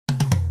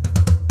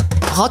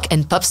Rock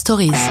and Pop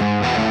Stories.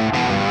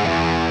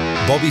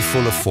 Bobby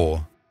Fuller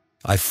 4,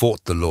 I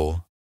Fought the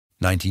Law,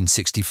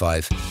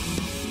 1965.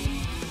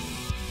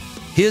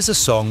 Here's a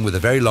song with a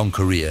very long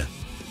career.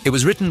 It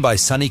was written by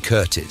Sonny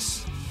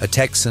Curtis, a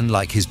Texan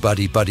like his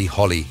buddy Buddy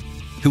Holly,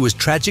 who was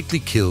tragically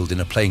killed in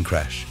a plane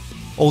crash.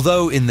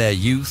 Although in their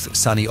youth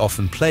Sonny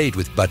often played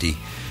with Buddy,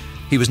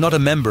 he was not a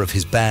member of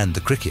his band,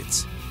 the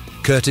Crickets.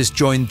 Curtis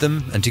joined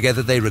them, and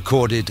together they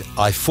recorded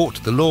I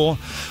Fought the Law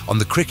on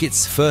the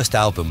Crickets' first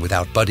album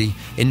without Buddy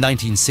in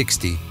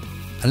 1960.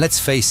 And let's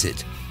face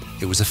it,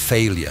 it was a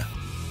failure,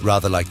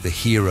 rather like the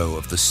hero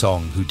of the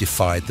song who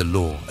defied the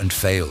law and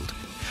failed.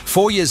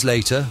 4 years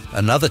later,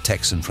 another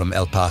Texan from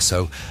El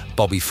Paso,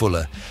 Bobby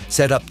Fuller,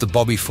 set up the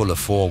Bobby Fuller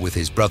 4 with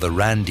his brother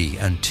Randy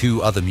and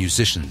 2 other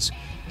musicians.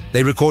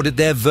 They recorded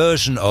their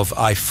version of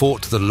I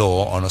Fought the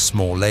Law on a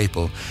small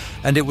label,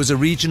 and it was a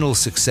regional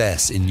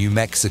success in New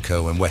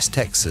Mexico and West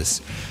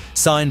Texas.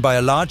 Signed by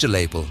a larger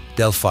label,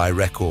 Delphi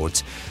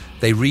Records,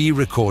 they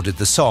re-recorded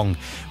the song,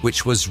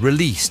 which was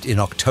released in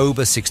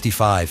October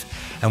 '65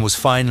 and was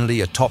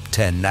finally a top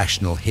 10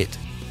 national hit.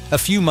 A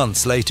few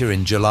months later,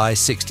 in July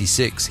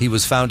 '66, he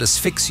was found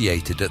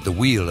asphyxiated at the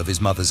wheel of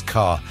his mother's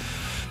car.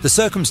 The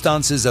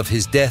circumstances of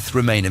his death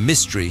remain a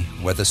mystery.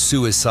 Whether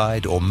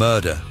suicide or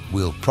murder,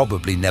 we'll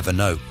probably never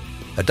know.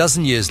 A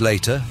dozen years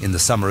later, in the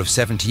summer of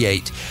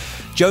 '78,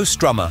 Joe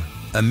Strummer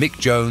and Mick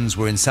Jones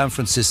were in San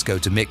Francisco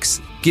to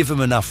mix Give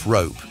 'Em Enough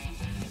Rope,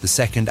 the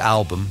second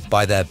album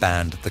by their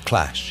band, The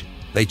Clash.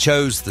 They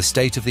chose the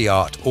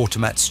state-of-the-art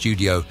Automat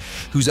studio,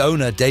 whose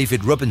owner,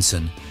 David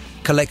Robinson,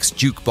 collects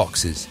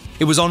jukeboxes.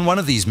 It was on one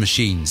of these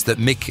machines that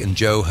Mick and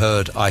Joe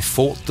heard I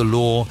Fought the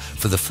Law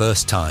for the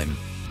first time.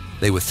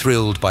 They were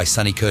thrilled by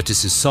Sonny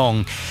Curtis's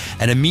song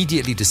and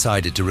immediately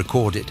decided to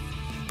record it,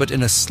 but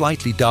in a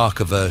slightly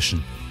darker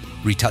version,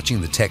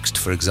 retouching the text,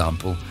 for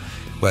example.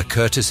 Where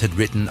Curtis had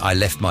written I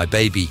Left My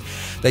Baby,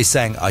 they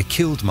sang I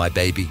Killed My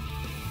Baby.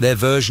 Their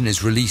version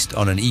is released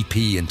on an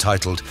EP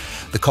entitled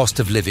The Cost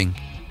of Living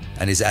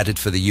and is added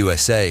for the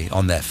USA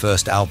on their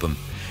first album,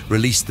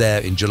 released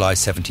there in July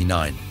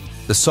 '79.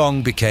 The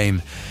song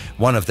became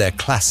one of their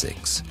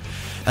classics,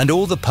 and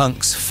all the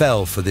punks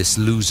fell for this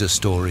loser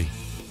story.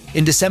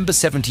 In December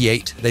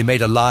 '78, they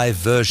made a live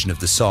version of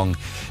the song,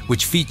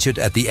 which featured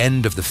at the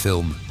end of the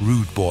film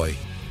Rude Boy.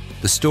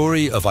 The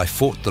story of I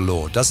Fought the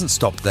Law doesn't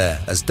stop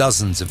there, as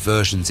dozens of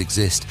versions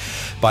exist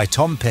by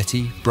Tom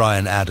Petty,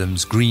 Bryan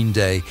Adams, Green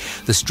Day,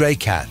 the Stray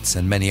Cats,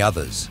 and many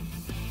others.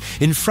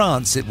 In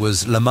France, it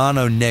was La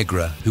Mano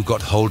Negra who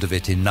got hold of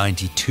it in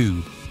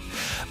 '92.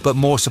 But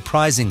more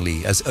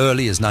surprisingly, as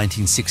early as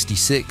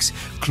 1966,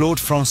 Claude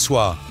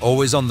François,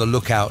 always on the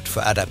lookout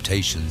for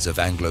adaptations of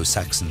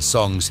Anglo-Saxon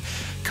songs,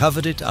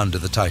 covered it under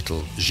the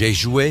title J'ai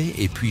joué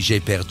et puis j'ai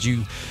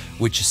perdu,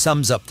 which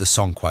sums up the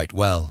song quite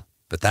well.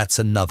 But that's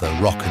another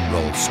rock and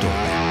roll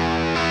story.